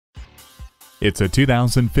It's a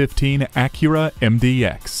 2015 Acura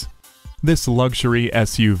MDX. This luxury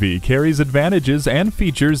SUV carries advantages and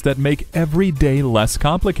features that make every day less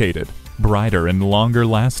complicated. Brighter and longer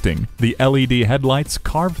lasting, the LED headlights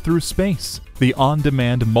carve through space. The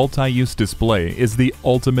on-demand multi-use display is the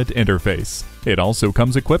ultimate interface. It also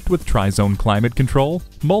comes equipped with tri-zone climate control,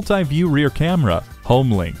 multi-view rear camera,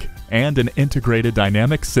 home link, and an integrated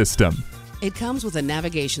dynamic system. It comes with a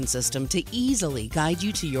navigation system to easily guide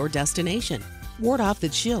you to your destination. Ward off the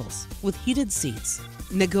chills with heated seats.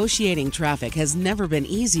 Negotiating traffic has never been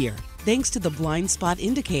easier thanks to the blind spot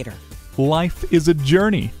indicator. Life is a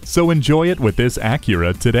journey, so enjoy it with this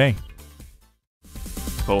Acura today.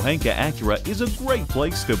 Pohanka Acura is a great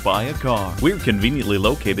place to buy a car. We're conveniently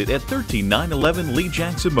located at 13911 Lee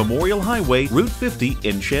Jackson Memorial Highway, Route 50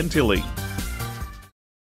 in Chantilly.